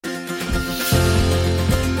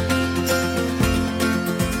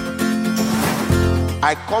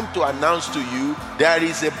I come to announce to you there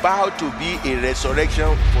is about to be a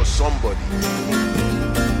resurrection for somebody.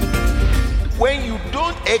 When you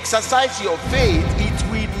don't exercise your faith, it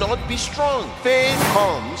will not be strong. Faith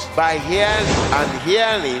comes by hearing, and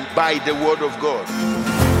hearing by the word of God.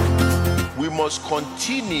 We must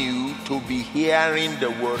continue to be hearing the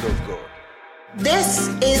word of God. This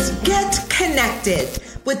is Get Connected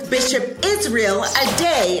with Bishop Israel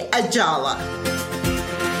Ade-Ajala.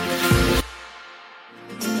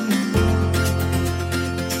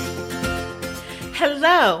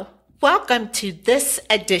 Hello. Welcome to this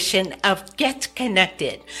edition of Get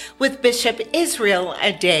Connected with Bishop Israel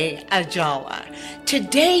Ade-Ajala.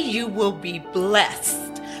 Today you will be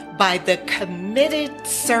blessed by the committed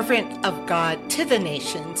servant of God to the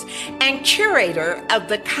nations and curator of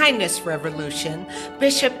the Kindness Revolution,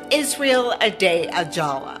 Bishop Israel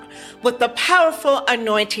Ade-Ajala. With the powerful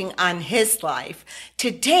anointing on his life,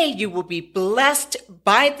 today you will be blessed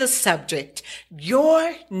by the subject,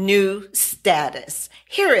 Your New Status.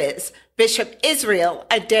 Here is Bishop Israel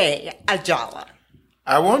Ade-Ajala.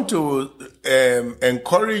 I want to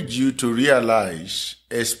encourage you to realize,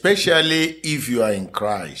 especially if you are in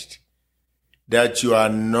Christ, that you are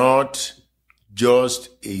not just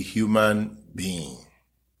a human being.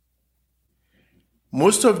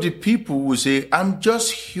 Most of the people will say, I'm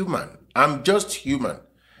just human. I'm just human.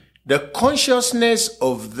 The consciousness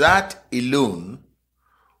of that alone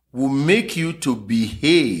will make you to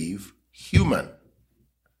behave human.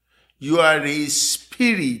 You are a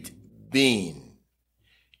spirit being.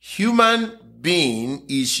 Human being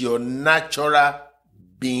is your natural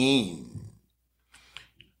being.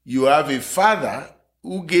 You have a father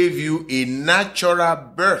who gave you a natural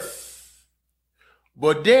birth.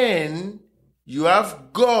 But then you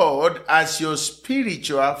have God as your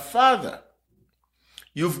spiritual father.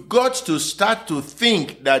 You've got to start to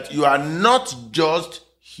think that you are not just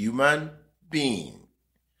human being.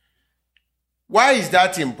 Why is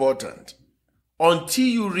that important? Until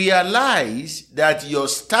you realize that your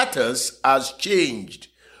status has changed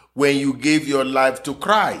when you gave your life to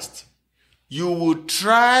Christ. You will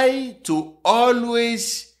try to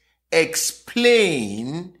always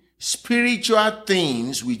explain spiritual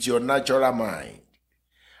things with your natural mind.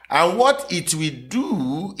 And what it will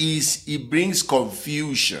do is it brings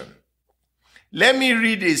confusion. Let me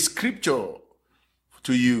read a scripture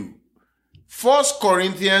to you. 1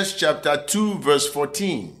 Corinthians chapter 2 verse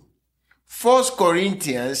 14. 1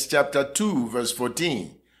 Corinthians chapter 2 verse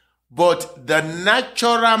 14. But the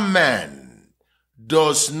natural man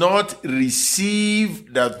does not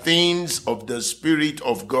receive the things of the Spirit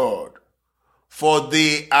of God, for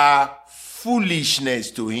they are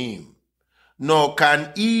foolishness to him, nor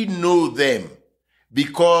can he know them,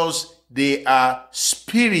 because they are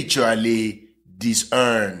spiritually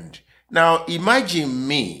discerned. Now imagine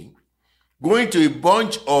me going to a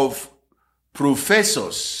bunch of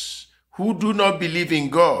professors who do not believe in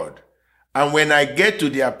God, and when I get to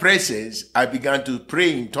their presence, I began to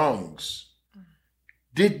pray in tongues.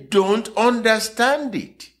 They don't understand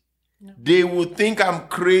it. No. They would think I'm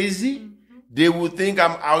crazy. Mm-hmm. They would think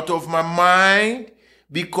I'm out of my mind,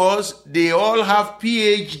 because they all have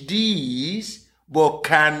PhDs but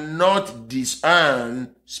cannot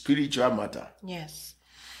discern spiritual matter. Yes.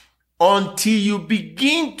 Until you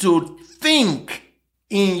begin to think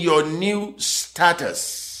in your new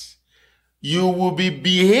status, you will be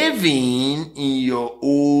behaving in your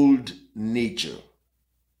old nature.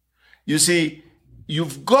 You see,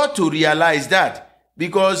 you've got to realize that,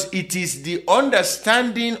 because it is the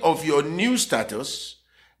understanding of your new status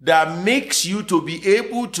that makes you to be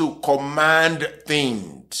able to command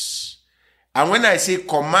things. And when I say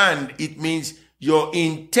command, it means your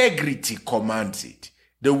integrity commands it.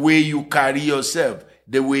 The way you carry yourself,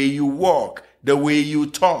 the way you walk, the way you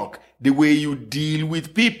talk, the way you deal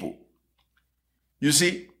with people. You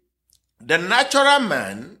see, the natural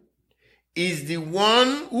man is the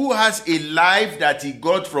one who has a life that he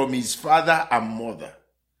got from his father and mother.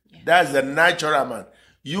 Yeah. That's the natural man.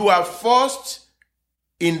 You are forced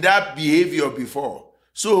in that behavior before.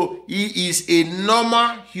 So he is a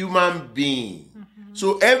normal human being. Mm-hmm.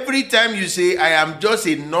 So every time you say, I am just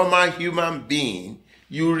a normal human being,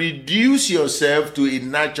 you reduce yourself to a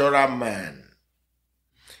natural man.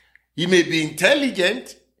 He may be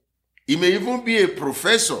intelligent. He may even be a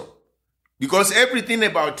professor, because everything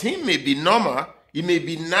about him may be normal. He may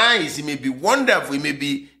be nice. He may be wonderful. He may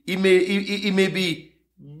be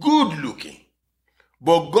good looking.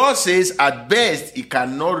 But God says at best he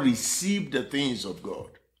cannot receive the things of God.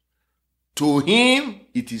 To him,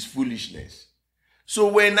 it is foolishness. So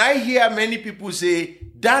when I hear many people say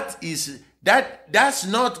that is That's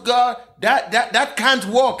not God. That can't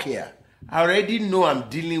work here. I already know I'm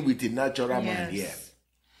dealing with a natural man here.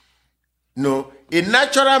 No, a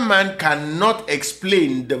natural man cannot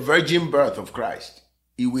explain the virgin birth of Christ.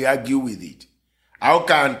 He will argue with it. How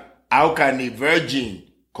can a virgin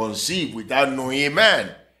conceive without knowing a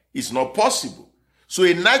man? It's not possible. So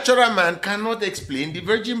a natural man cannot explain the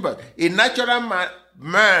virgin birth. A natural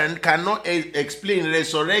man cannot explain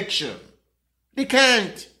resurrection. They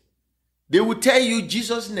can't. They will tell you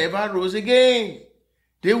Jesus never rose again.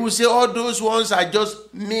 They will say all those ones are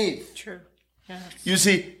just myth. True. Yes. You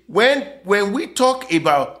see, when we talk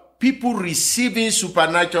about people receiving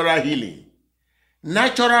supernatural healing,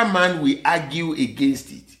 natural man will argue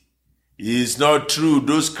against it. It's not true.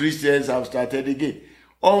 Those Christians have started again.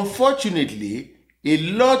 Unfortunately, a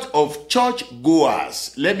lot of church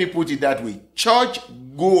goers, let me put it that way, church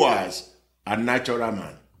goers are natural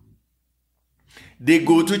man. They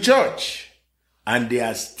go to church and they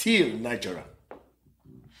are still natural.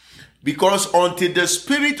 Because until the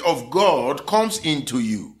Spirit of God comes into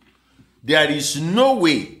you, there is no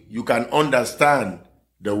way you can understand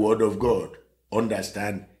the Word of God.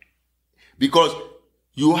 Understand? Because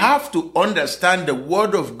you have to understand the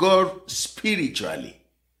Word of God spiritually,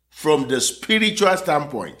 from the spiritual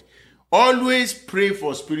standpoint. Always pray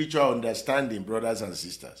for spiritual understanding, brothers and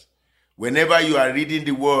sisters. Whenever you are reading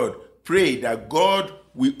the Word, pray that God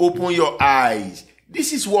will open your eyes.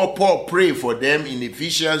 This is what Paul prayed for them in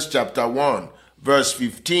Ephesians chapter 1, verse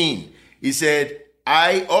 15. He said,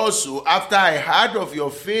 I also, after I heard of your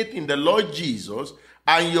faith in the Lord Jesus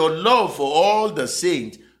and your love for all the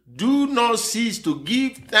saints, do not cease to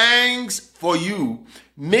give thanks for you,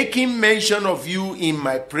 making mention of you in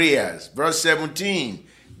my prayers. Verse 17,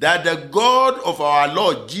 that the God of our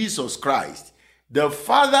Lord Jesus Christ, the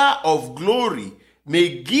Father of glory,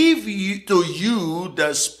 may give to you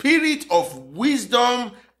the spirit of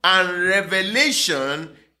wisdom and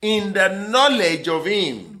revelation in the knowledge of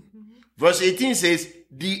him. Verse 18 says,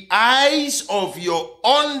 the eyes of your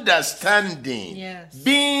understanding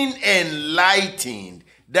being enlightened,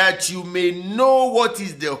 that you may know what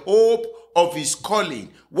is the hope of his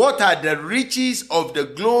calling, what are the riches of the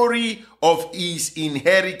glory of his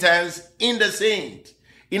inheritance in the saint.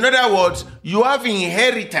 In other words, you have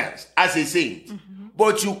inheritance as a saint,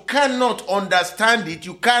 but you cannot understand it,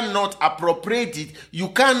 you cannot appropriate it, you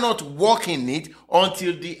cannot walk in it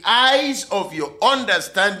until the eyes of your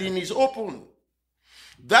understanding is open.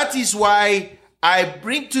 That is why I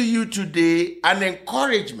bring to you today an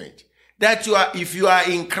encouragement that if you are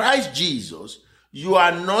in Christ Jesus, you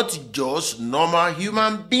are not just normal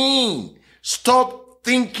human being. Stop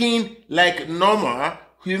thinking like normal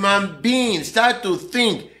human beings. Start to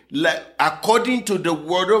think like according to the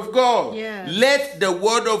Word of God. Yes. Let the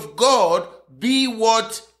Word of God be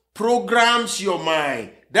what programs your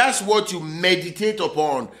mind. That's what you meditate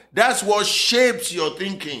upon. That's what shapes your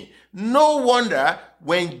thinking. No wonder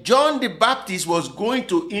when John the Baptist was going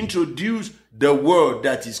to introduce the word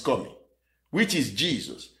that is coming, which is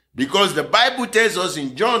Jesus. Because the Bible tells us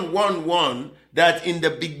in John 1:1 that in the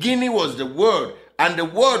beginning was the Word, and the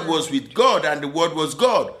Word was with God, and the Word was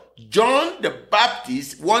God. John the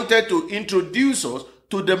Baptist wanted to introduce us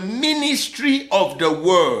to the ministry of the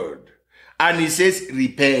Word. And he says,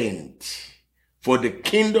 repent, for the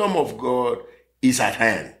kingdom of God is at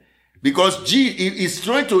hand. Because he is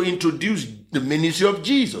trying to introduce the ministry of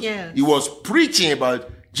Jesus. Yes. He was preaching about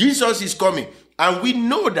Jesus is coming. And we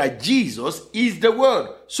know that Jesus is the Word.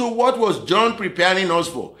 So what was John preparing us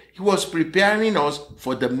for? He was preparing us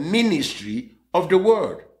for the ministry of the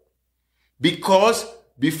Word. Because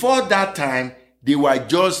before that time, they were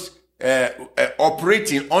just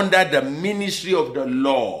operating under the ministry of the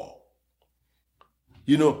law.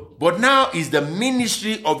 But now is the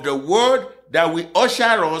ministry of the Word that will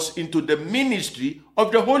usher us into the ministry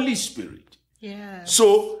of the Holy Spirit. Yeah.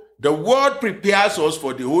 So the Word prepares us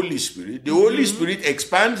for the Holy Spirit. The Holy Spirit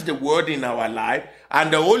expands the Word in our life,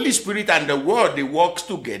 and the Holy Spirit and the Word, they work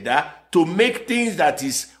together to make things that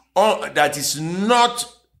is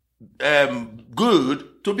not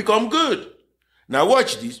good to become good. Now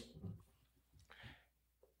watch this.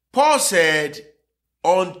 Paul said,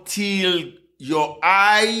 until your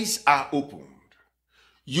eyes are opened,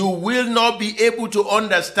 you will not be able to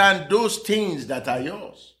understand those things that are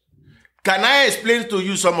yours. Can I explain to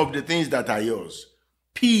you some of the things that are yours?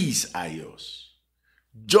 Peace are yours.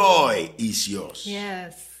 Joy is yours.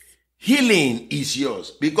 Yes. Healing is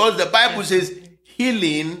yours. Because the Bible says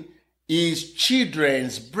healing is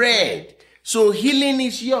children's bread. So healing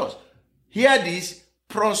is yours. Hear this,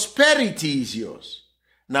 prosperity is yours.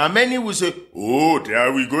 Now many will say, oh,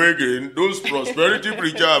 there we go again. Those prosperity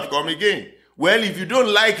preachers have come again. Well, if you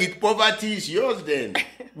don't like it, poverty is yours then.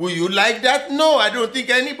 Will you like that? No, I don't think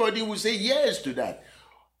anybody will say yes to that.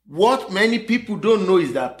 What many people don't know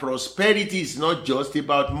is that prosperity is not just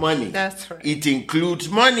about money. That's right. It includes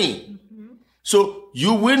money. Mm-hmm. So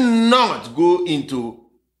you will not go into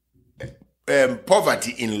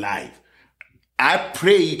poverty in life. I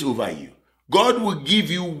pray it over you. God will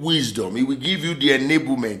give you wisdom. He will give you the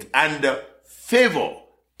enablement and the favor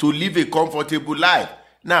to live a comfortable life.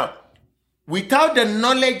 Now, without the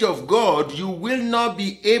knowledge of God, you will not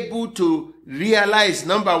be able to realize,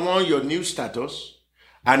 number one, your new status,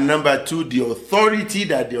 and number two, the authority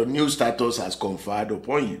that your new status has conferred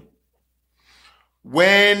upon you.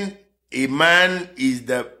 When a man is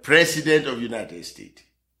the president of the United States,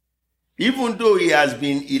 even though he has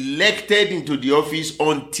been elected into the office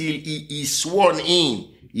until he is sworn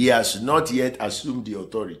in, he has not yet assumed the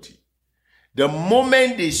authority. The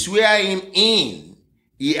moment they swear him in,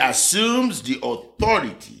 he assumes the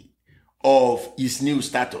authority of his new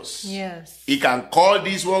status. Yes. He can call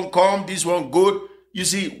this one come, this one go. You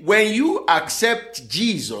see, when you accept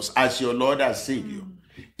Jesus as your Lord and Savior,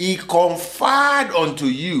 He conferred unto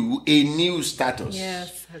you a new status.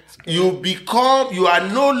 Yes, that's good. You are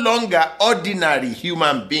no longer ordinary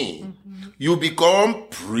human being. Mm-hmm. You become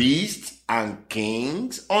priests and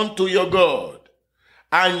kings unto your God.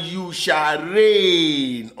 And you shall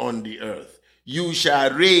reign on the earth. You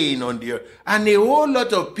shall reign on the earth. And a whole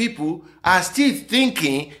lot of people are still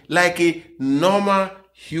thinking like a normal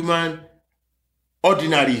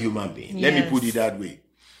ordinary human being. Yes. Let me put it that way.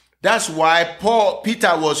 That's why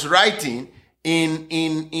Peter was writing in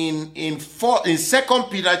 2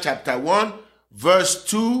 Peter chapter 1, verse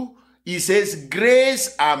 2. He says,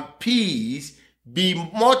 grace and peace be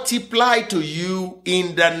multiplied to you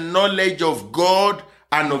in the knowledge of God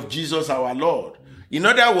and of Jesus our Lord. In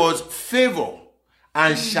other words, favor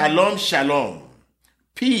and shalom,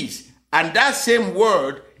 peace. And that same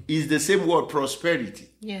word is the same word, prosperity.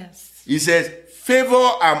 Yes. He says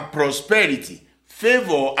favor and prosperity,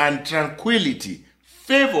 favor and tranquility,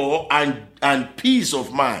 favor and peace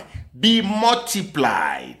of mind be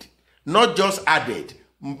multiplied, not just added,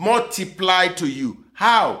 multiplied to you.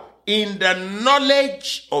 How? In the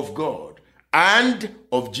knowledge of God and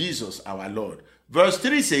of Jesus our Lord. Verse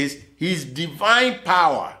 3 says, his divine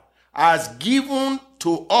power has given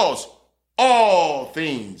to us all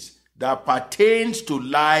things that pertains to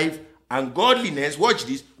life and godliness. Watch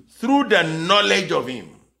this. Through the knowledge of him.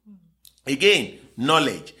 Again,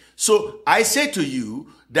 knowledge. So I say to you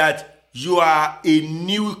that you are a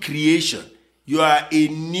new creation. You are a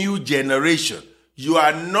new generation. You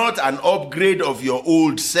are not an upgrade of your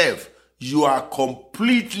old self. You are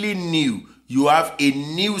completely new. You have a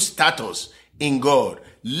new status in God.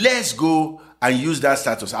 Let's go and use that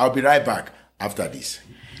status. I'll be right back after this.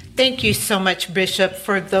 Thank you so much, Bishop,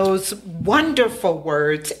 for those wonderful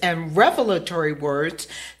words and revelatory words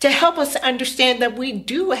to help us understand that we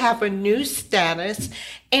do have a new status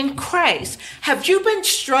in Christ. Have you been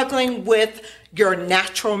struggling with your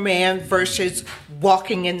natural man versus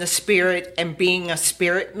walking in the spirit and being a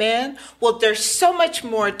spirit man? Well, there's so much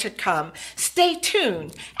more to come. Stay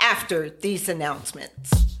tuned after these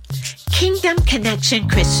announcements. Kingdom Connection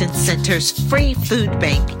Christian Center's free food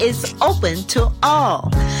bank is open to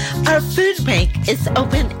all. Our food bank is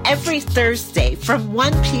open every Thursday from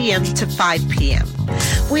 1 p.m. to 5 p.m.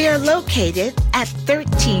 We are located at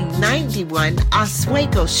 1391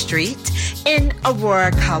 Oswego Street in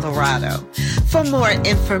Aurora, Colorado. For more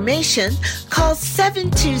information, call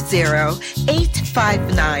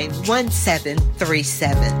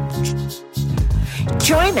 720-859-1737.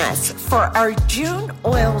 Join us for our June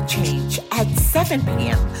oil change at 7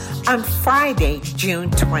 p.m. on Friday,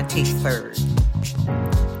 June 23rd.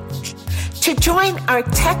 To join our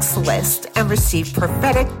text list and receive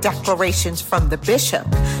prophetic declarations from the bishop,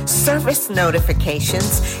 service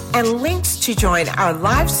notifications, and links to join our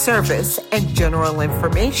live service and general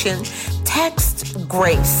information, text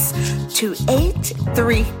GRACE to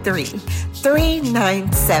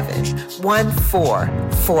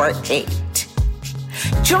 833-397-1448.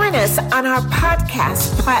 Join us on our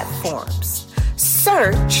podcast platforms.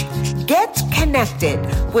 Search Get Connected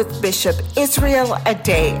with Bishop Israel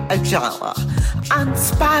Ade-Ajala on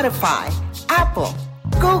Spotify, Apple,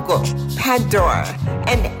 Google, Pandora,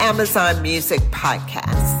 and Amazon Music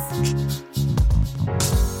Podcasts.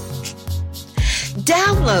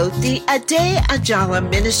 Download the Ade-Ajala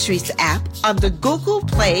Ministries app on the Google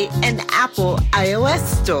Play and Apple iOS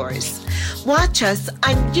stores. Watch us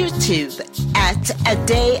on YouTube at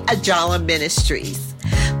Ade-Ajala Ministries.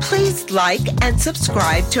 Please like and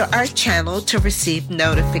subscribe to our channel to receive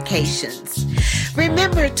notifications.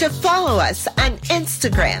 Remember to follow us on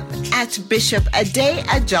Instagram at Bishop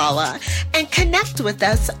Ade-Ajala and connect with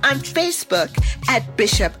us on Facebook at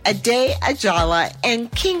Bishop Ade-Ajala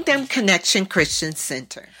and Kingdom Connection Christian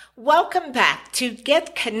Center. Welcome back to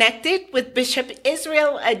Get Connected with Bishop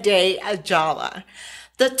Israel Ade-Ajala.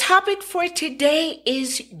 The topic for today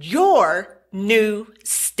is your new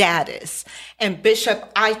status. And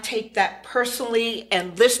Bishop, I take that personally,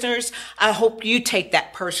 and listeners, I hope you take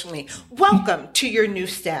that personally. Welcome to your new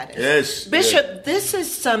status. Yes. Bishop, yes. This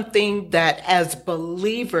is something that as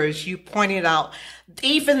believers, you pointed out,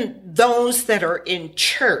 even those that are in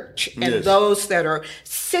church and Yes. those that are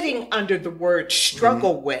sitting under the word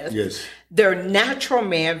struggle with Yes. their natural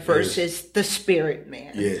man versus the spirit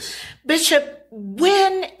man. Yes. Bishop,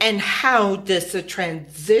 when and how does the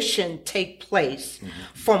transition take place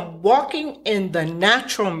from walking in the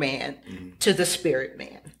natural man to the spirit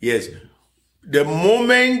man? Yes. The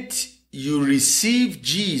moment you receive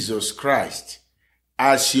Jesus Christ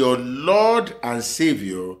as your Lord and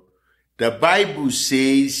Savior, the Bible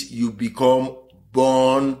says you become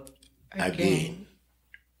born again.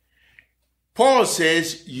 Paul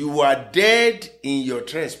says you are dead in your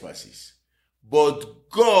trespasses, but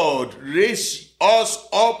God raised us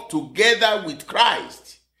up together with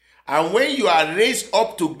Christ. And when you are raised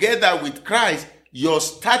up together with Christ, your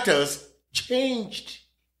status changed.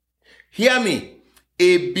 Hear me.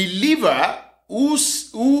 A believer who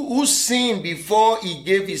sinned before he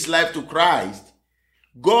gave his life to Christ,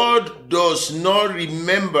 God does not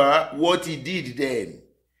remember what he did then.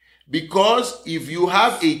 Because if you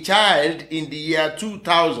have a child in the year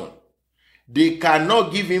 2000, they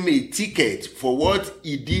cannot give him a ticket for what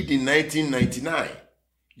he did in 1999.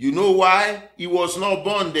 You know why? He was not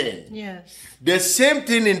born then. Yes. The same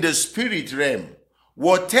thing in the spirit realm.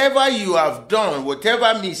 Whatever you have done,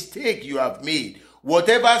 whatever mistake you have made,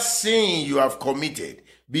 whatever sin you have committed,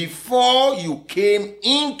 before you came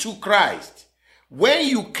into Christ, when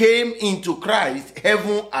you came into Christ,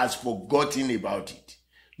 heaven has forgotten about it.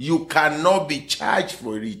 You cannot be charged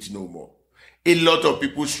for it no more. A lot of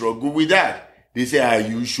people struggle with that. They say, are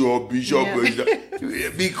you sure, Bishop? Yeah.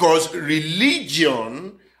 Because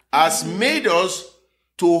religion has made us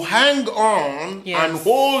to hang on and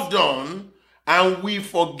hold on, and we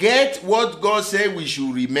forget what God said we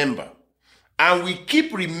should remember. And we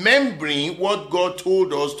keep remembering what God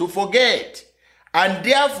told us to forget. And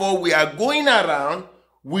therefore, we are going around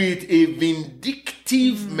with a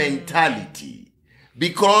vindictive mentality,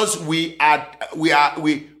 because we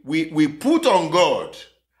put on God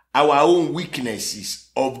our own weaknesses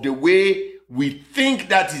of the way we think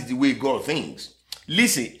that is the way God thinks.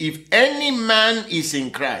 Listen, if any man is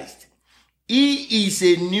in Christ, he is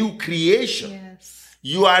a new creation. Yes.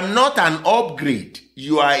 You are not an upgrade.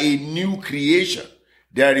 You are a new creation.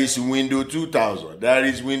 There is Windows 2000. There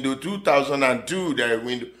is Windows 2002. There is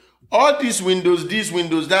Windows. All these windows,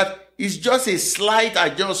 that is just a slight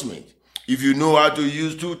adjustment. If you know how to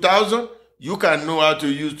use 2000, you can know how to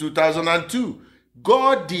use 2002.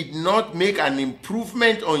 God did not make an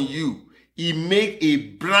improvement on you. He made a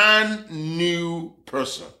brand new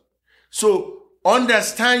person. So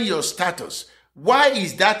understand your status. Why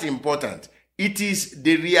is that important? It is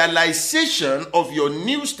the realization of your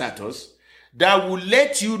new status that will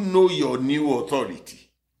let you know your new authority.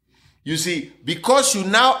 You see, because you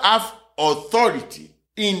now have authority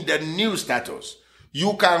in the new status,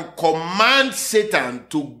 you can command Satan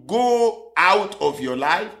to go out of your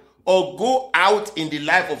life or go out in the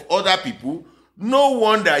life of other people. No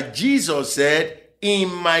wonder Jesus said,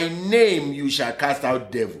 in my name you shall cast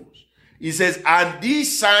out devils. He says, and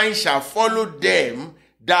these signs shall follow them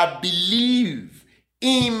that believe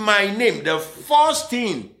in my name. The first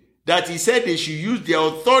thing that he said they should use the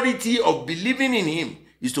authority of believing in him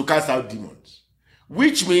is to cast out demons.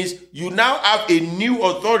 Which means you now have a new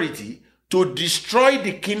authority to destroy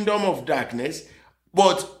the kingdom of darkness.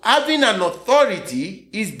 But having an authority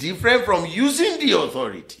is different from using the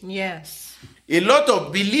authority. Yes. A lot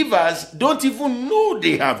of believers don't even know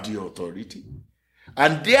they have the authority.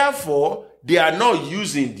 And therefore, they are not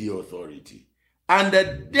using the authority. And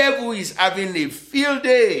the devil is having a field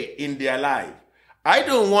day in their life. I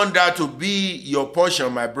don't want that to be your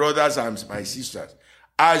portion, my brothers and my sisters,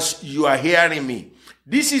 as you are hearing me.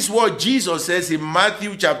 This is what Jesus says in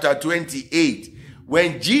Matthew chapter 28.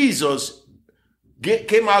 When Jesus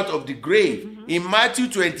came out of the grave, in Matthew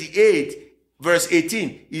 28, verse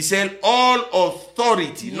 18, he said, all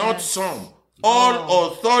authority, not some, all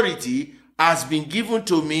authority has been given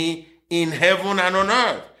to me in heaven and on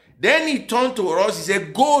earth. Then he turned to us, he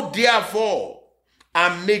said, go therefore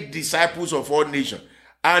and make disciples of all nations.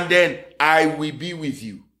 And then I will be with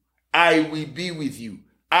you. I will be with you.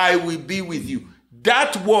 I will be with you.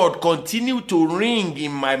 That word continued to ring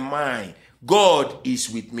in my mind. God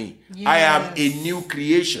is with me. Yes. I am a new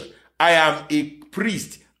creation. I am a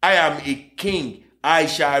priest. I am a king. I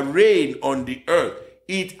shall reign on the earth.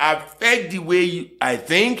 It affects the way I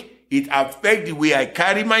think. It affects the way I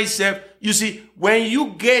carry myself. You see, when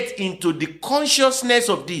you get into the consciousness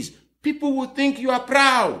of this, people will think you are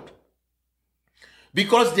proud.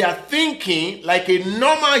 Because they are thinking like a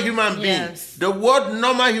normal human being. Yes. The word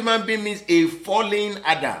normal human being means a fallen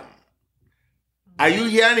Adam. Are you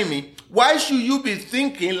hearing me? Why should you be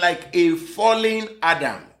thinking like a fallen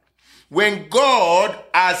Adam when God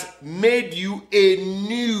has made you a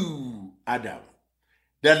new Adam?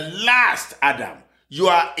 The last Adam. You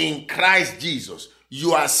are in Christ Jesus.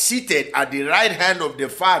 You are seated at the right hand of the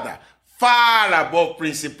Father, far above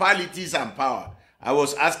principalities and power. I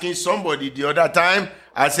was asking somebody the other time,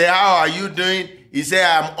 I said, how are you doing? He said,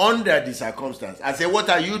 I'm under the circumstance. I said, what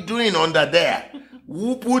are you doing under there?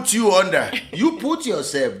 Who put you under? You put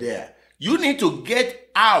yourself there. You need to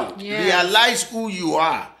get out, realize who you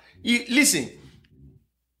are. Listen,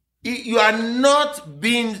 you are not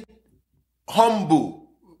being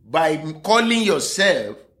humble by calling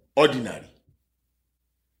yourself ordinary.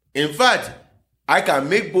 In fact, I can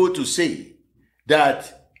make bold to say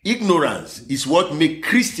that ignorance is what makes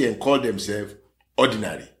Christians call themselves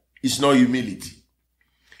ordinary. It's not humility.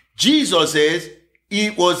 Jesus says,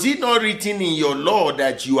 was it not written in your law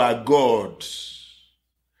that you are gods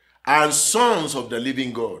and sons of the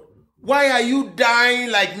living God? Why are you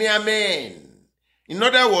dying like mere men? In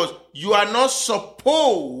other words, you are not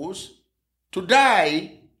supposed to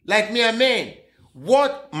die like mere men.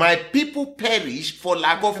 What my people perish for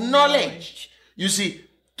lack of knowledge. You see,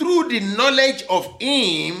 through the knowledge of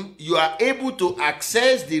him, you are able to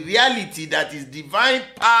access the reality that his divine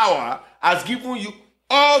power has given you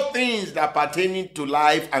all things that pertain to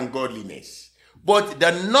life and godliness. But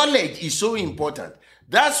the knowledge is so important.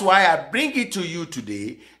 That's why I bring it to you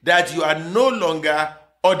today that you are no longer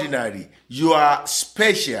ordinary. You are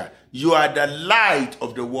special. You are the light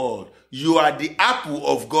of the world. You are the apple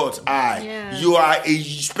of God's eye. Yes. You are a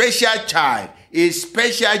special child, a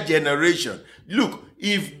special generation. Look,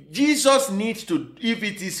 if Jesus needs to, if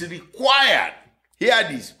it is required, hear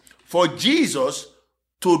this, for Jesus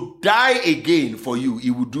to die again for you,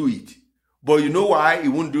 he will do it. But you know why he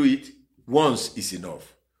won't do it? Once is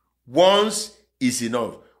enough. Once is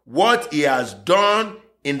enough. What he has done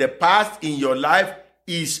in the past in your life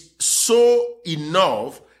is so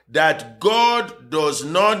enough that God does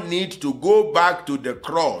not need to go back to the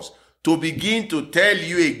cross to begin to tell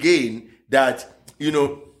you again that, he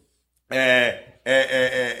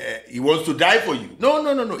wants to die for you.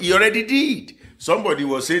 No. He already did. Somebody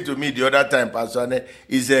was saying to me the other time, Pastor,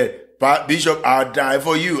 he said, Bishop, I'll die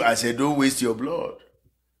for you. I said, don't waste your blood.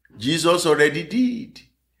 Jesus already did.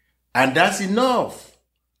 And that's enough.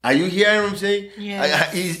 Are you hearing what I'm saying?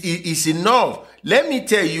 Yes. It's enough. Let me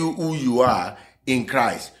tell you who you are in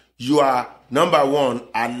Christ. You are, number one,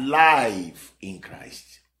 alive in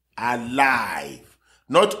Christ. Alive.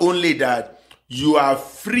 Not only that, you are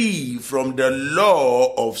free from the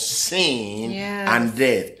law of sin and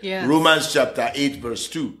death. Yes. Romans chapter 8 verse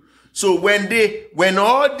 2. So when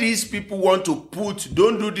all these people want to put,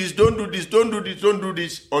 don't do this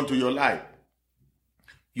onto your life,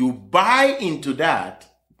 you buy into that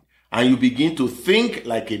and you begin to think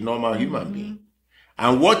like a normal human being.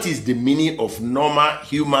 And what is the meaning of normal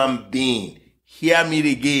human being? Hear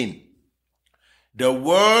me again. The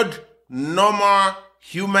word normal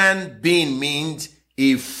human being means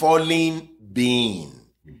a fallen being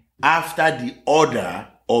after the order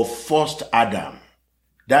of first Adam.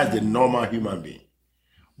 That's the normal human being.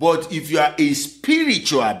 But if you are a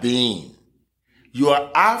spiritual being, you are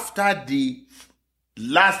after the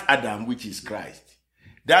last Adam, which is Christ.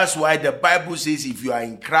 That's why the Bible says if you are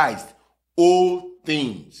in Christ, all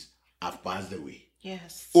things have passed away.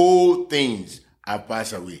 Yes. All things have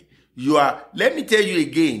passed away. You are, let me tell you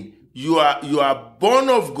again, you are born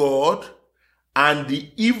of God, and the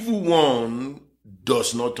evil one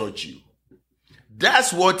does not touch you.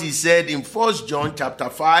 That's what he said in 1 John chapter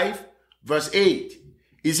 5, verse 8.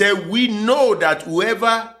 He said, we know that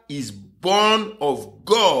whoever is born of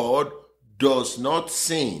God does not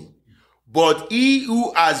sin. But he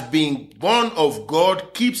who has been born of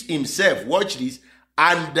God keeps himself, watch this,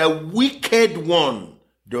 and the wicked one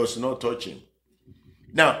does not touch him.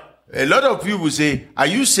 Now, a lot of people say, are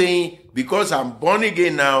you saying because I'm born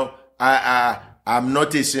again now, I'm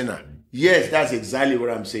not a sinner? Yes, that's exactly what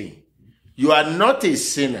I'm saying. You are not a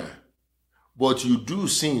sinner, but you do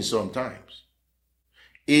sin sometimes.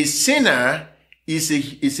 A sinner is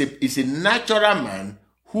a natural man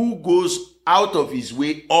who goes out of his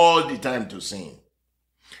way all the time to sin.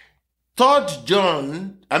 1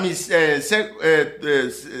 John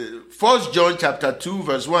chapter 2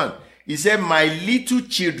 verse 1, he said, "My little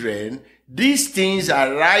children, these things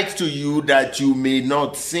are right to you that you may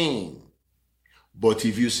not sin. But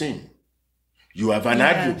if you sin, you have an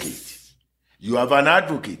advocate." You have an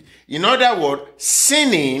advocate. In other words,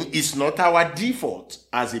 sinning is not our default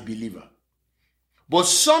as a believer. But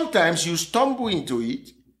sometimes you stumble into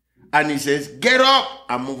it and he says, get up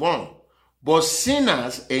and move on. But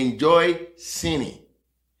sinners enjoy sinning.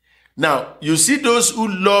 Now, you see those who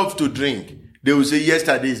love to drink, they will say,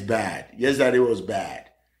 yesterday is bad. Yesterday was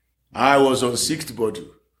bad. I was on 6th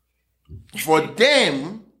bottle. For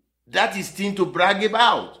them, that is thing to brag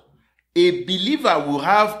about. A believer will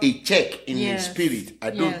have a check in his spirit. I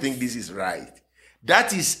don't think this is right.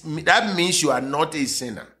 That means you are not a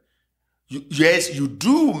sinner. Yes, you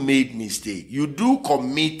do made mistake. You do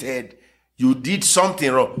committed. You did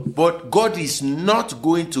something wrong. But God is not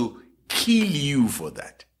going to kill you for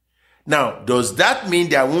that. Now, does that mean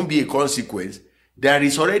there won't be a consequence? There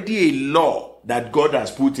is already a law that God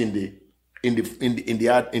has put on the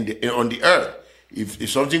earth. If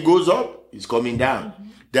something goes up, it's coming down. Mm-hmm.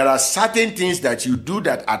 There are certain things that you do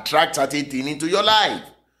that attract certain things into your life.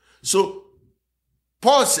 So,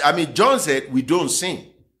 John said, we don't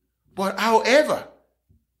sin. But however,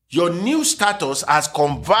 your new status has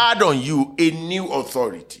conferred on you a new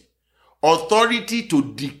authority. Authority to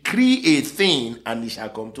decree a thing and it shall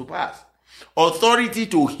come to pass. Authority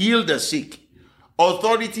to heal the sick.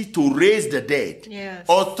 Authority to raise the dead. Yes.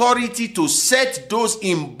 Authority to set those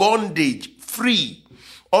in bondage free.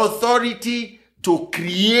 Authority to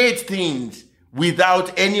create things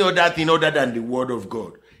without any other thing other than the word of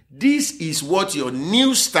God. This is what your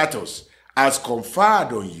new status has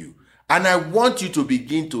conferred on you. And I want you to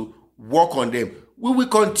begin to work on them. We will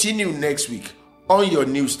continue next week on your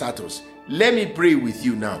new status. Let me pray with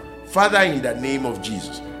you now. Father, in the name of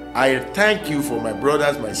Jesus, I thank you for my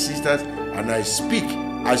brothers, my sisters, and I speak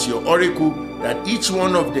as your oracle that each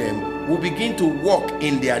one of them will begin to walk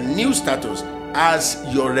in their new status as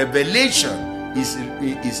your revelation is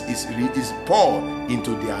poured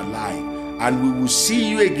into their life. And we will see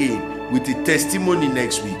you again with a testimony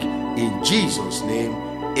next week. In Jesus' name,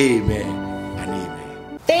 amen and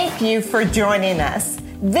amen. Thank you for joining us.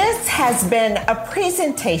 This has been a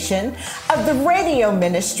presentation of the radio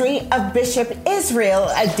ministry of Bishop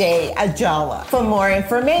Israel Ade-Ajala. For more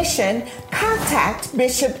information, contact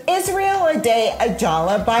Bishop Israel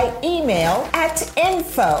Ade-Ajala by email at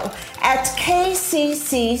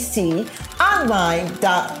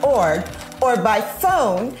info@kccconline.org or by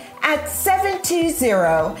phone at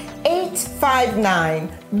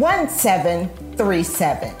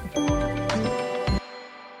 720-859-1737.